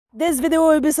This video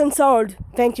will be censored.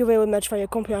 Thank you very much for your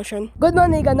comprehension. Good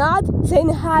morning, Anad, saying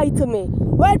hi to me.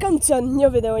 Welcome to a new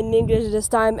video in English this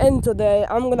time, and today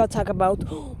I'm gonna talk about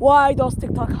why does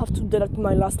TikTok have to delete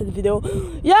my last video.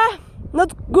 Yeah,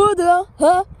 not good,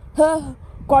 huh?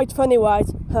 Quite funny, right?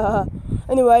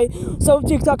 Anyway, so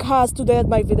TikTok has to delete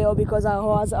my video because I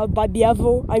was a bad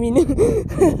behavior. I mean,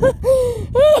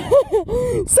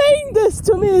 saying this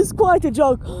to me is quite a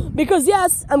joke. Because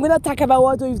yes, I'm gonna talk about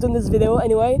what we've done in this video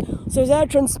anyway. So there are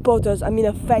transporters, I mean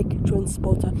a fake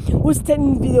transporter, who's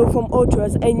taking video from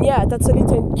others, and yeah, that's a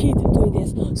little kid doing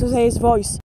this. So there is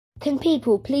voice. Can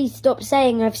people please stop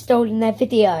saying I've stolen their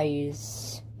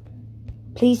videos?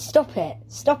 Please stop it.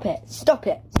 Stop it. Stop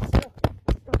it.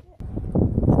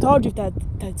 I told you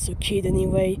that's a kid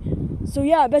anyway. So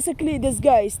yeah, basically this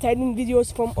guy is stealing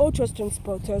videos from other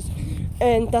transporters,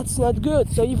 and that's not good.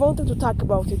 So he wanted to talk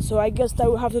about it, so I guess I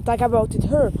will have to talk about it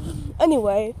here.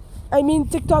 Anyway, I mean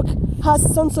TikTok has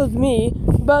censored me,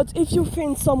 but if you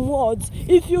find some words,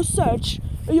 if you search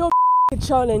your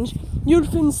challenge, you'll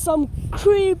find some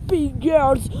creepy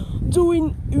girls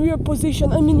doing your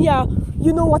position. I mean, yeah,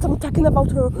 you know what I'm talking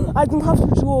about here. I don't have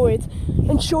to draw it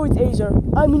and show it either.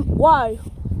 I mean, why?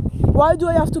 Why do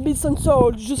I have to be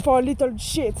censored just for a little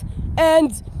shit?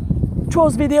 And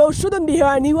those videos shouldn't be here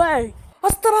anyway.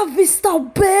 Hasta la vista,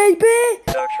 baby!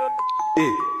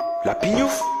 La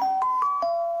pignouf.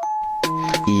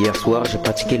 Hier soir j'ai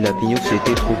pratiqué la pignouf,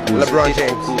 c'était trop cool.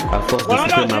 À force de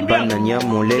couper ma banania,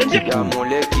 mon lait qui coule.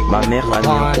 Ma mère a mis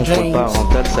un contre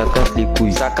parental, ça casse les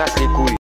couilles.